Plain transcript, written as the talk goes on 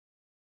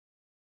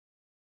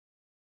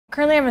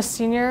Currently, I'm a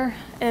senior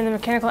in the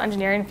mechanical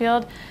engineering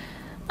field.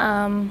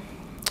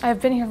 I've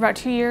been here for about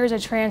 2 years. I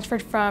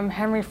transferred from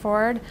Henry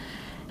Ford.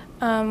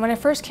 When I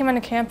first came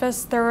onto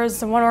campus, there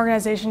was one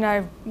organization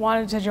I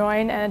wanted to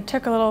join, and it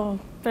took a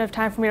little bit of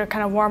time for me to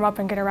kind of warm up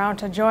and get around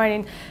to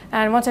joining.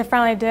 And once I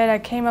finally did, I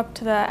came up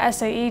to the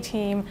SAE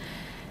team,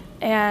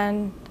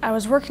 and I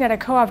was working at a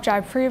co-op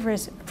job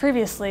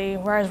previously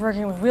where I was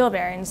working with wheel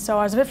bearings, so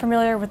I was a bit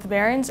familiar with the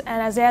bearings,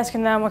 and I was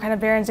asking them what kind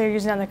of bearings they were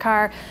using on the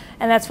car,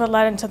 and that's what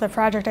led into the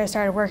project I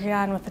started working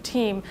on with the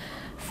team.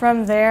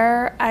 From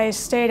there, I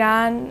stayed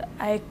on.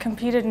 I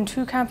competed in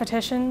 2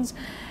 competitions,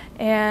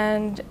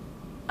 and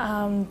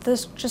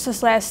just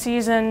this last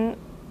season,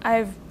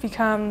 I've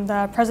become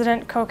the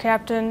president,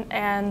 co-captain,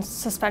 and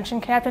suspension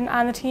captain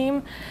on the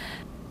team.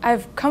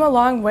 I've come a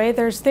long way.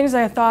 There's things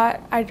I thought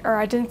I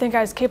didn't think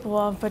I was capable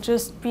of, but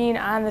just being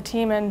on the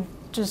team and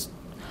just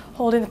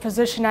holding the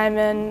position I'm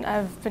in,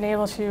 I've been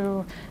able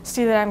to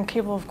see that I'm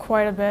capable of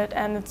quite a bit,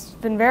 and it's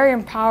been very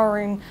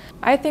empowering.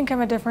 I think I'm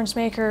a difference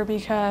maker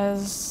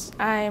because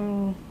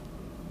I'm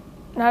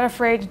not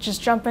afraid to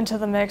just jump into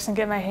the mix and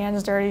get my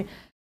hands dirty.